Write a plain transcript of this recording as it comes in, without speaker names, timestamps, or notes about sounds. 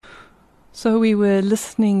So we were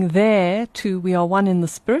listening there to We Are One in the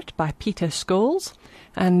Spirit by Peter Scholes.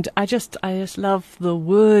 And I just love the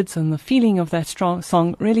words and the feeling of that strong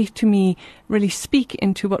song. Really, to me, really speak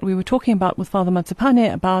into what we were talking about with Father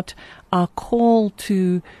Matsapane about our call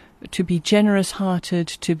to be generous-hearted,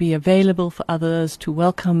 to be available for others, to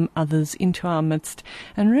welcome others into our midst,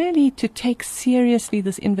 and really to take seriously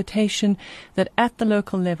this invitation that at the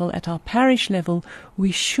local level, at our parish level,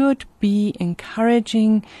 we should be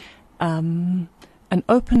encouraging an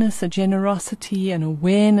openness, a generosity, an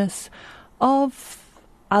awareness of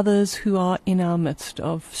others who are in our midst,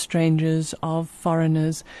 of strangers, of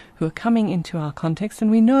foreigners who are coming into our context. And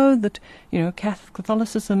we know that,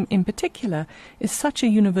 Catholicism in particular is such a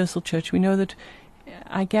universal church. We know that,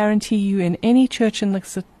 I guarantee you, in any church in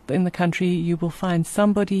the country, you will find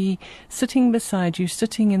somebody sitting beside you,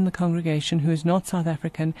 sitting in the congregation, who is not South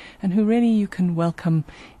African, and who really you can welcome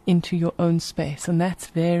into your own space. And that's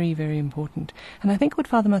very, very important. And I think what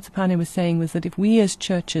Father Matsapane was saying was that if we as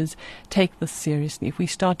churches take this seriously, if we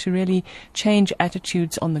start to really change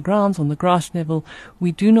attitudes on the grounds, on the grass level,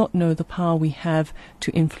 we do not know the power we have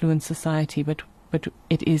to influence society, but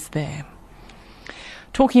it is there.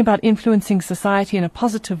 Talking about influencing society in a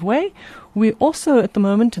positive way, we're also at the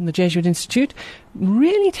moment in the Jesuit Institute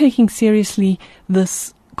really taking seriously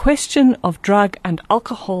this question of drug and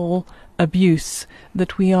alcohol abuse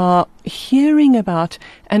that we are hearing about.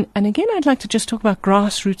 And again, I'd like to just talk about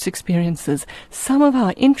grassroots experiences. Some of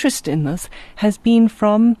our interest in this has been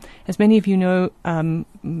from, as many of you know,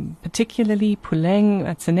 particularly Puleng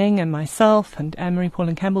Atseneng and myself and Anne-Marie Paul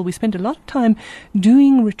and Campbell. We spend a lot of time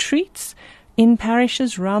doing retreats in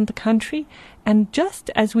parishes around the country, and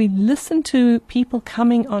just as we listen to people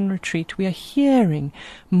coming on retreat, we are hearing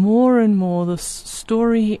more and more the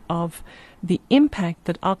story of the impact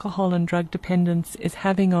that alcohol and drug dependence is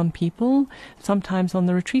having on people, sometimes on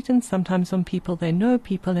the retreatants, sometimes on people they know,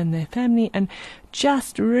 people in their family, and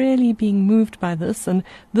just really being moved by this. And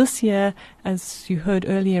this year, as you heard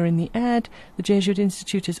earlier in the ad, the Jesuit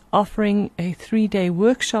Institute is offering a 3-day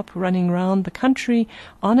workshop running around the country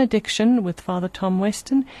on addiction with Father Tom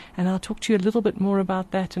Weston, and I'll talk to you a little bit more about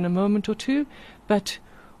that in a moment or two. But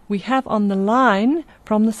we have on the line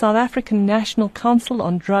from the South African National Council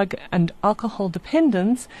on Drug and Alcohol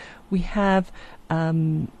Dependence, we have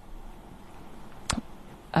on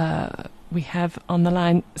the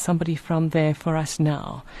line somebody from there for us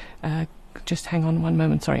now. Just hang on one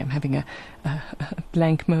moment. Sorry, I'm having a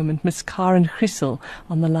blank moment. Miss Karin Crissle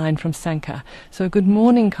on the line from SANCA. So good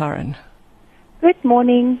morning, Karin. Good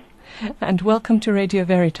morning. And welcome to Radio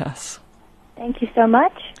Veritas. Thank you so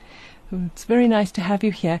much. It's very nice to have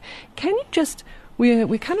you here. Can you just, we're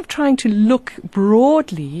kind of trying to look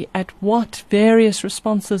broadly at what various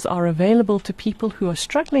responses are available to people who are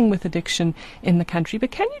struggling with addiction in the country,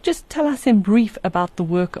 but can you just tell us in brief about the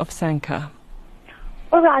work of SANCA?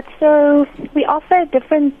 All right, so we offer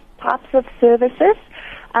different types of services.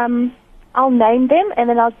 I'll name them and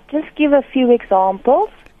then I'll just give a few examples.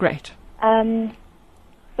 Great.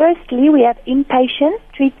 Firstly, we have inpatient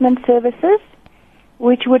treatment services,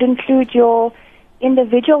 which would include your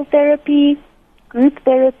individual therapy, group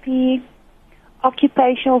therapy,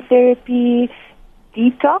 occupational therapy,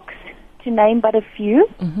 detox, to name but a few.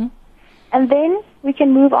 Mm-hmm. And then we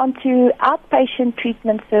can move on to outpatient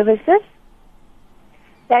treatment services.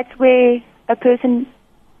 That's where a person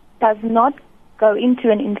does not go into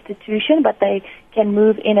an institution, but they can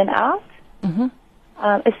move in and out. Mm-hmm.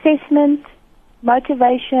 Assessment,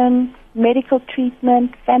 motivation, medical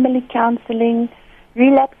treatment, family counseling,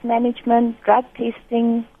 relapse management, drug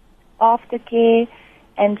testing, aftercare,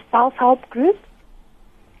 and self-help groups.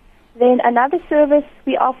 Then another service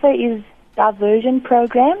we offer is diversion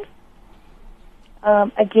programs.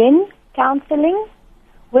 Again, counseling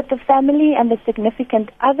with the family and the significant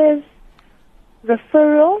others,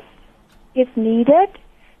 referrals if needed,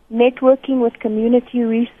 networking with community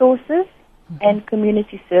resources, and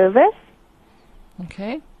community service.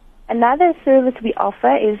 Okay. Another service we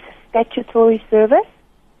offer is statutory service,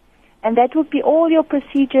 and that would be all your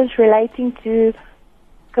procedures relating to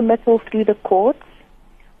committal through the courts,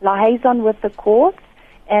 liaison with the courts,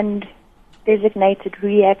 and designated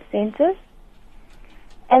rehab centers.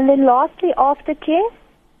 And then lastly, aftercare,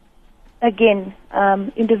 again,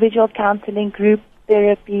 individual counseling, group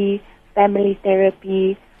therapy, family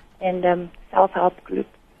therapy, and self-help groups.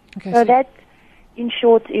 Okay, so that, in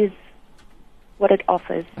short, is what it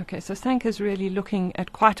offers. Okay, so SANCA is really looking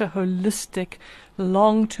at quite a holistic,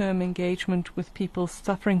 long-term engagement with people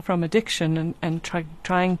suffering from addiction and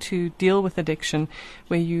trying to deal with addiction,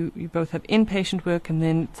 where you both have inpatient work and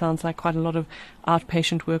then it sounds like quite a lot of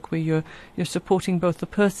outpatient work where you're supporting both the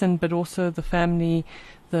person but also the family,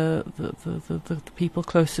 the people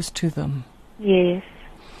closest to them. Yes.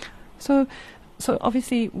 So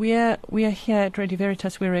obviously we are here at Radio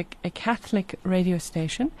Veritas. We're a Catholic radio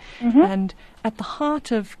station, and at the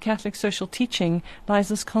heart of Catholic social teaching lies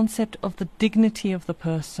this concept of the dignity of the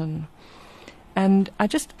person. And I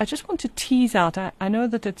just want to tease out. I know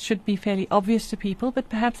that it should be fairly obvious to people, but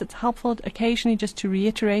perhaps it's helpful occasionally just to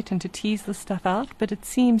reiterate and to tease this stuff out. But it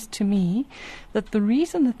seems to me that the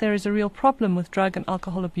reason that there is a real problem with drug and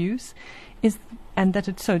alcohol abuse is, and that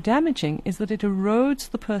it's so damaging, is that it erodes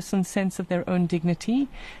the person's sense of their own dignity.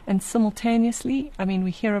 And simultaneously, I mean,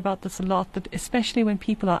 we hear about this a lot, that especially when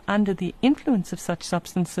people are under the influence of such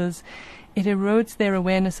substances, it erodes their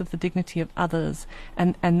awareness of the dignity of others,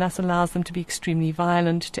 and thus allows them to be extremely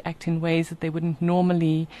violent, to act in ways that they wouldn't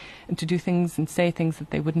normally, and to do things and say things that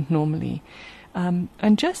they wouldn't normally.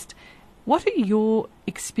 And just, what are your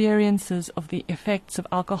experiences of the effects of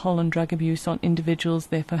alcohol and drug abuse on individuals,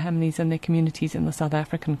 their families, and their communities in the South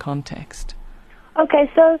African context? Okay,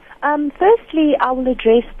 so firstly, I will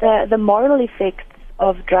address the moral effects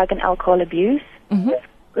of drug and alcohol abuse.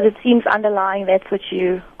 Because it seems underlying that's what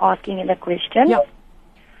you're asking in the question.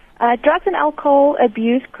 Yeah. Drugs and alcohol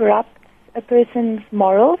abuse corrupts a person's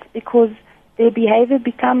morals because their behavior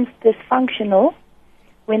becomes dysfunctional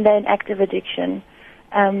when they're in active addiction.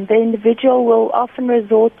 The individual will often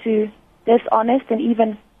resort to dishonest and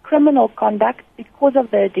even criminal conduct because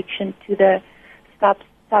of the addiction to the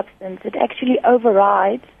substance. It actually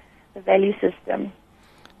overrides the value system.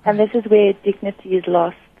 And this is where dignity is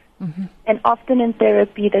lost. And often in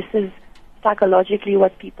therapy, this is psychologically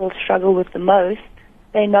what people struggle with the most.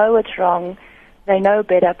 They know it's wrong, they know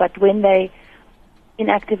better, but when they in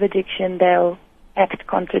active addiction, they'll act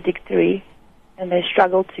contradictory, and they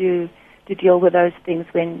struggle to deal with those things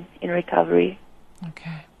when in recovery.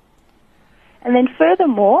 Okay. And then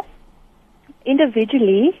furthermore,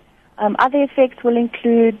 individually, other effects will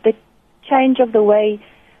include the change of the way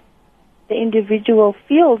the individual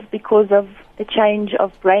feels because of the change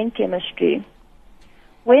of brain chemistry.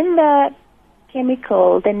 When the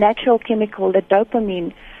chemical, the natural chemical, the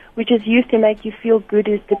dopamine, which is used to make you feel good,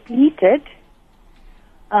 is depleted,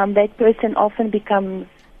 that person often becomes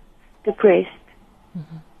depressed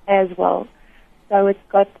as well. So it's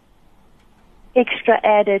got extra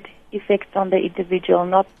added effects on the individual,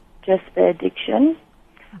 not just the addiction.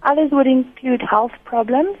 Others would include health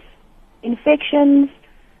problems, infections,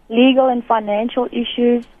 legal and financial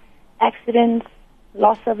issues, accidents,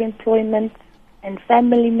 loss of employment, and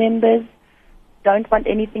family members don't want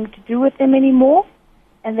anything to do with them anymore,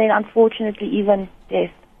 and then unfortunately even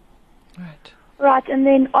death. Right, and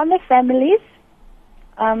then on the families,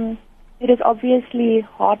 it is obviously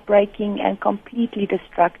heartbreaking and completely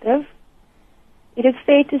destructive. It is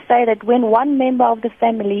fair to say that when one member of the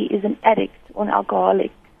family is an addict or an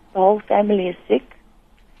alcoholic, the whole family is sick.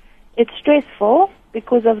 It's stressful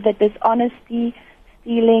because of the dishonesty,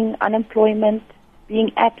 stealing, unemployment,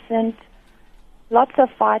 being absent, lots of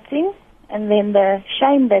fighting, and then the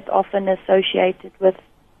shame that's often associated with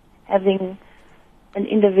having an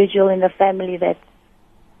individual in the family that's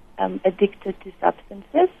addicted to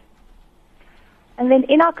substances. And then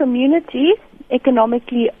in our community,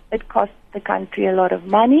 economically, it costs the country a lot of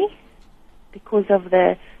money because of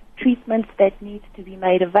the treatments that need to be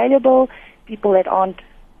made available, people that aren't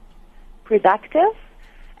productive.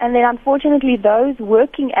 And then unfortunately, those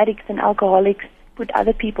working addicts and alcoholics put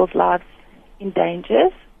other people's lives in danger,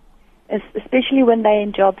 especially when they're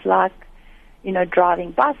in jobs like,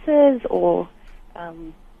 driving buses or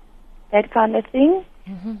that kind of thing.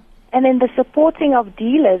 And then the supporting of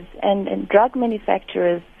dealers and drug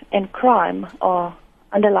manufacturers and crime are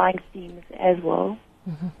underlying themes as well.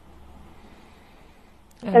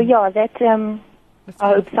 So yeah, that I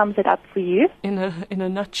hope sums it up for you. In a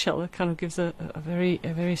nutshell, it kind of gives a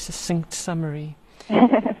very succinct summary.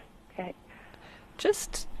 Okay.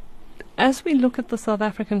 Just as we look at the South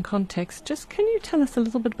African context, can you tell us a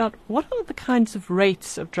little bit about what are the kinds of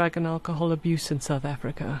rates of drug and alcohol abuse in South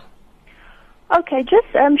Africa? Okay, just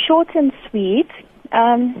short and sweet.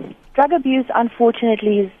 Drug abuse,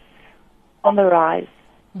 unfortunately, is on the rise,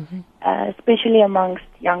 especially amongst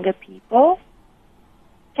younger people.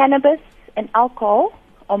 Cannabis and alcohol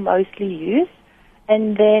are mostly used,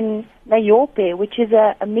 and then Nayope, which is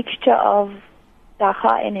a mixture of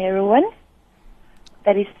dagga and heroin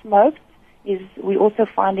that is smoked, we're also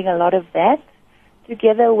finding a lot of that.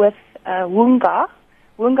 together with Wunga.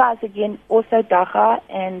 Wunga is again also dagga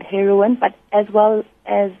and heroin, but as well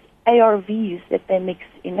as ARVs that they mix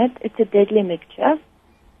in it. It's a deadly mixture.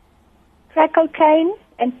 Crack cocaine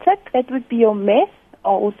and tip, that would be your meth,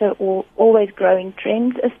 are also always growing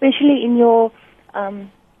trends, especially in your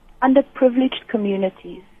underprivileged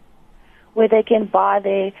communities, where they can buy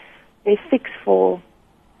their fix for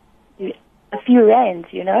a few rands,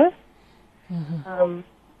 you know.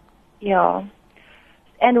 Yeah.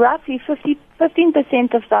 And roughly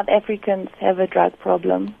 15% of South Africans have a drug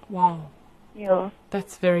problem. Wow. Yeah.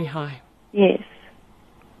 That's very high. Yes.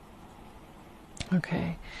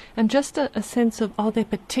 Okay. And just a sense of, are there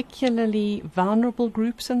particularly vulnerable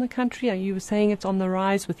groups in the country? You were saying it's on the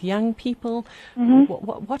rise with young people.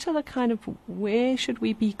 What are the kind of, where should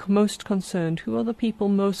we be most concerned? Who are the people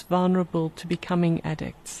most vulnerable to becoming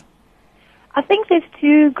addicts? I think there's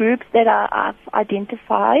two groups that I've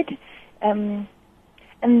identified. And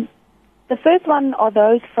the first one are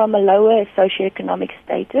those from a lower socioeconomic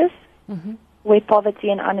status, where poverty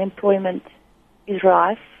and unemployment is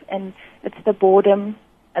rife, and it's the boredom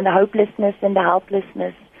and the hopelessness and the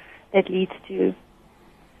helplessness that leads to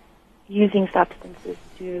using substances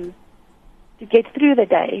to get through the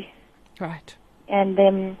day. Right. And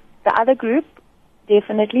then the other group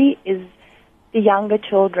definitely is the younger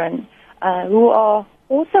children who are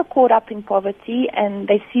also caught up in poverty, and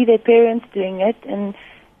they see their parents doing it, and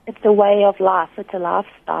it's a way of life, it's a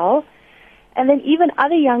lifestyle. And then even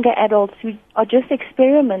other younger adults who are just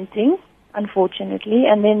experimenting, unfortunately,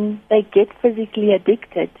 and then they get physically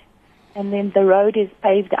addicted, and then the road is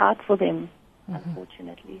paved out for them,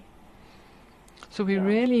 unfortunately. So we're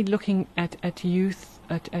really looking at youth,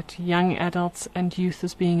 at young adults and youth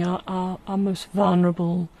as being our most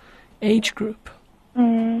vulnerable age group.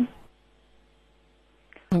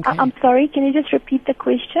 Okay. I'm sorry, can you just repeat the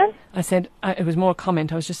question? I said, it was more a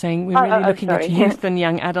comment. I was just saying we're really looking at youth and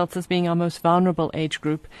young adults as being our most vulnerable age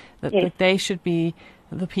group, that they should be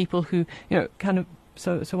the people who, kind of,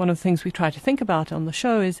 so one of the things we try to think about on the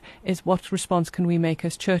show is what response can we make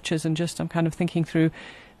as churches, and just I'm kind of thinking through,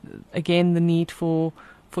 again, the need for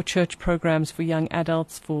church programs for young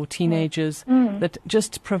adults, for teenagers, that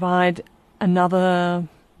just provide another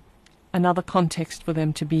context for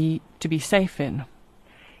them to be safe in.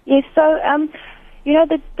 Yes, so,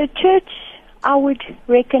 the church, I would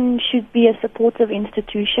reckon, should be a supportive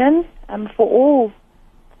institution for all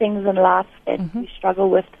things in life that we struggle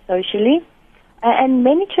with socially. And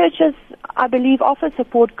many churches, I believe, offer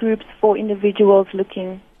support groups for individuals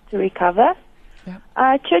looking to recover.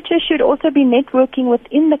 Yeah. Churches should also be networking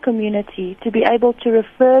within the community to be able to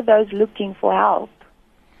refer those looking for help.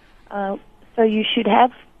 So you should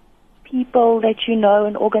have people that you know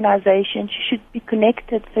in organizations. You should be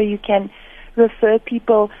connected so you can refer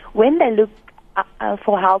people when they look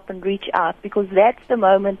for help and reach out, because that's the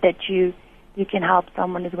moment that you can help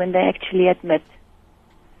someone, is when they actually admit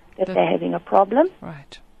that they're having a problem.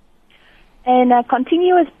 Right. And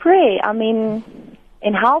continuous prayer,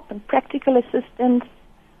 in help and practical assistance,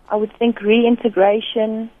 I would think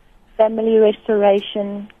reintegration, family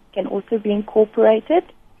restoration can also be incorporated.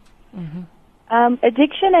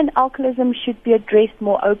 Addiction and alcoholism should be addressed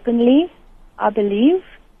more openly, I believe.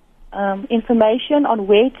 Information on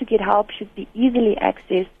where to get help should be easily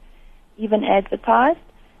accessed, even advertised.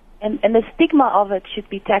 And the stigma of it should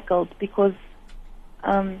be tackled, because,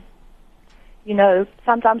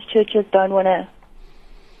 sometimes churches don't want to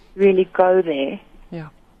really go there. Yeah.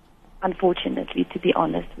 Unfortunately, to be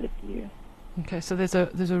honest with you. Okay, so there's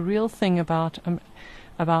a real thing about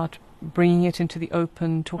bringing it into the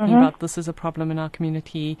open, talking about this is a problem in our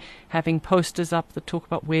community, having posters up that talk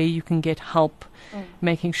about where you can get help,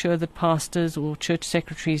 making sure that pastors or church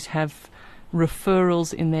secretaries have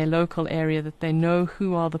referrals in their local area, that they know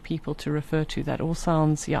who are the people to refer to. That all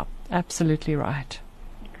sounds, absolutely right.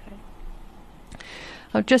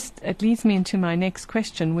 Okay. It leads me into my next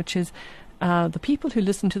question, which is, the people who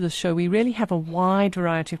listen to this show, we really have a wide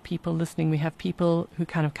variety of people listening. We have people who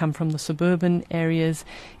kind of come from the suburban areas,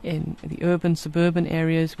 in the urban, suburban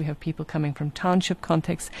areas. We have people coming from township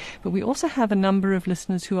contexts. But we also have a number of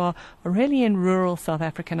listeners who are really in rural South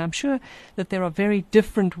Africa. And I'm sure that there are very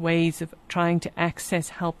different ways of trying to access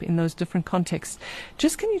help in those different contexts.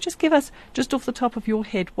 Can you just give us, just off the top of your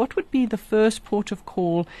head, what would be the first port of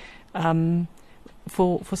call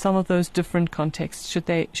for some of those different contexts? Should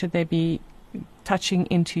they be touching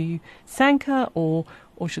into SANCA, or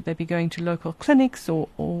should they be going to local clinics, or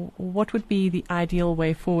what would be the ideal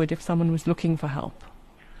way forward if someone was looking for help?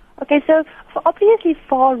 Okay, so obviously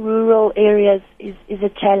far rural areas is a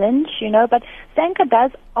challenge, but SANCA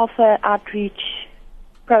does offer outreach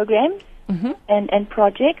programs and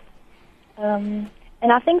projects.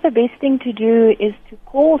 And I think the best thing to do is to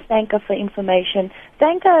call SANCA for information.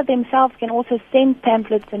 SANCA themselves can also send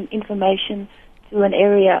pamphlets and information to an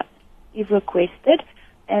area if requested.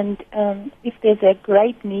 And if there's a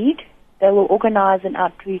great need, they will organize an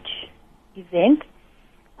outreach event.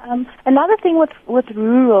 Another thing with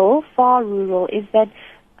rural, far rural, is that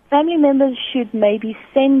family members should maybe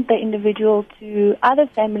send the individual to other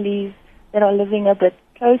families that are living a bit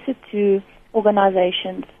closer to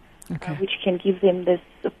organizations. Okay. Which can give them this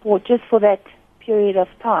support just for that period of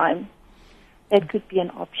time. That could be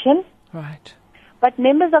an option. Right. But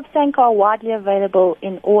members of SANCA are widely available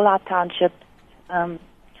in all our townships.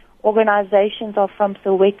 Organizations are from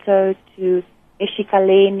Soweto to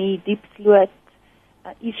Eshikaleni, Diepsloot,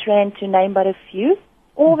 East Rand, to name but a few.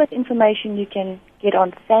 All that information you can get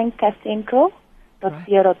on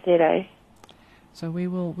sancacentral.co.za. So we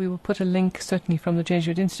will put a link, certainly from the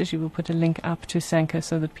Jesuit Institute, we'll put a link up to SANCA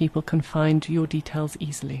so that people can find your details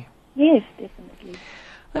easily. Yes, definitely.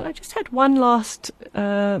 Well, I just had one last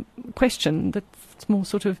question that's more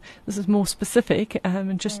this is more specific,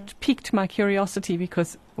 and just piqued my curiosity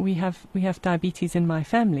because we have diabetes in my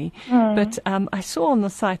family. But I saw on the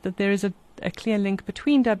site that there is a clear link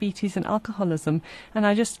between diabetes and alcoholism, and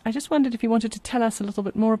I just wondered if you wanted to tell us a little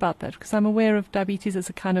bit more about that, because I'm aware of diabetes as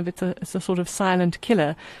it's a sort of silent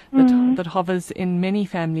killer that hovers in many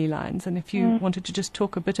family lines, and if you wanted to just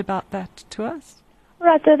talk a bit about that to us.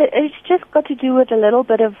 Right, so it's just got to do with a little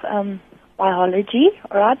bit of biology,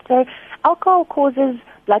 all right? So alcohol causes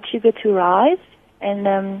blood sugar to rise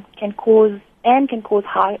and can cause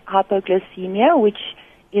hypoglycemia, which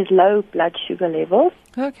is low blood sugar levels.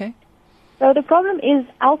 Okay. So the problem is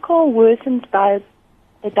alcohol worsens the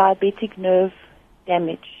diabetic nerve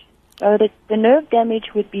damage. So the nerve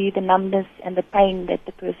damage would be the numbness and the pain that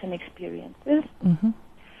the person experiences. Mm-hmm.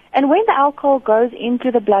 And when the alcohol goes into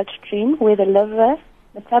the bloodstream where the liver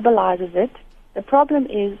metabolizes it, the problem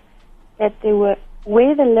is that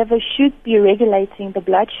where the liver should be regulating the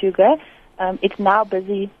blood sugar, it's now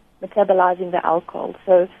busy metabolizing the alcohol.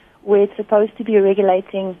 So where it's supposed to be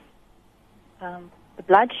regulating the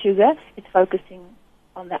blood sugar, it's focusing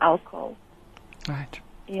on the alcohol. Right.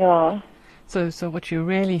 Yeah. So what you're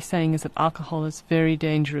really saying is that alcohol is very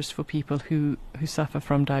dangerous for people who suffer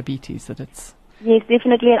from diabetes, that it's... Yes,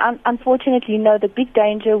 definitely. And unfortunately, the big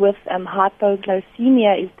danger with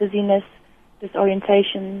hypoglycemia is dizziness,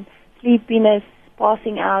 disorientation, sleepiness,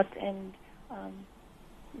 passing out, and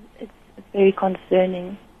it's very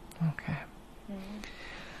concerning. Okay.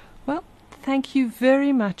 Well, thank you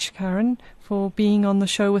very much, Karin, for being on the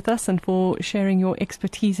show with us and for sharing your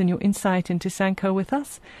expertise and your insight into SANCA with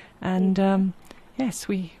us. And yes,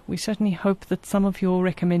 we certainly hope that some of your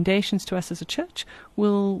recommendations to us as a church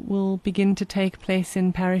will begin to take place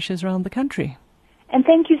in parishes around the country. And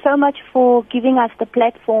thank you so much for giving us the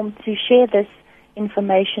platform to share this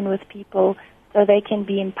information with people so they can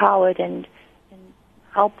be empowered and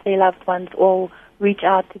help their loved ones or reach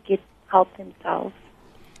out to get help themselves.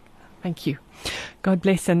 Thank you. God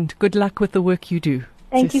bless and good luck with the work you do.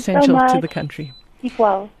 Thank it's you essential so much. to the country. Keep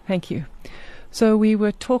well. Thank you. So we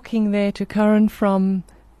were talking there to Karin from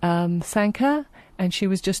SANCA, and she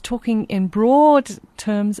was just talking in broad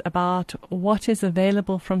terms about what is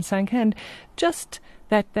available from SANCA and just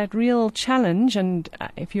that real challenge. And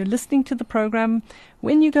if you're listening to the program,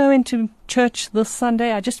 when you go into church this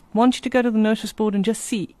Sunday, I just want you to go to the notice board and just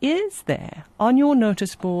see, is there on your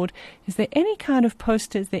notice board, is there any kind of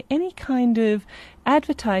poster, is there any kind of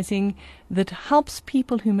advertising that helps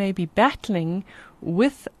people who may be battling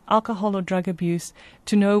with alcohol or drug abuse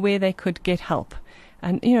to know where they could get help?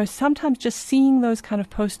 And, sometimes just seeing those kind of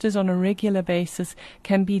posters on a regular basis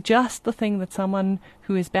can be just the thing that someone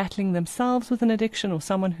who is battling themselves with an addiction or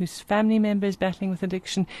someone whose family member is battling with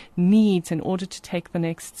addiction needs in order to take the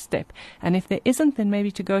next step. And if there isn't, then maybe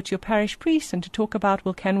to go to your parish priest and to talk about,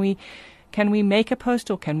 well, can we make a post,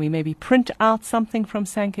 or can we maybe print out something from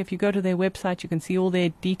SANCA? If you go to their website, you can see all their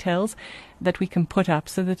details that we can put up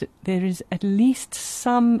so that there is at least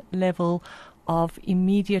some level of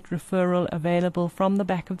immediate referral available from the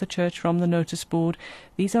back of the church, from the notice board.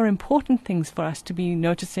 These are important things for us to be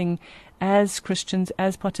noticing as Christians,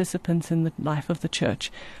 as participants in the life of the church.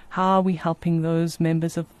 How are we helping those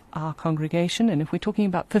members of our congregation? And if we're talking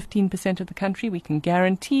about 15% of the country, we can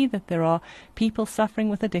guarantee that there are people suffering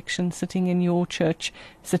with addiction sitting in your church,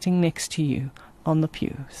 sitting next to you on the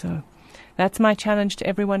pew. So that's my challenge to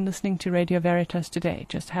everyone listening to Radio Veritas today.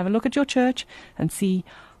 Just have a look at your church and see,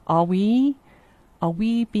 are we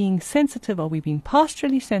being sensitive? Are we being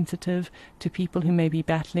pastorally sensitive to people who may be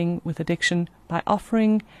battling with addiction by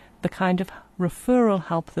offering the kind of referral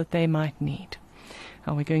help that they might need.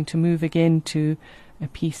 And we're going to move again to a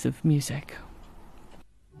piece of music.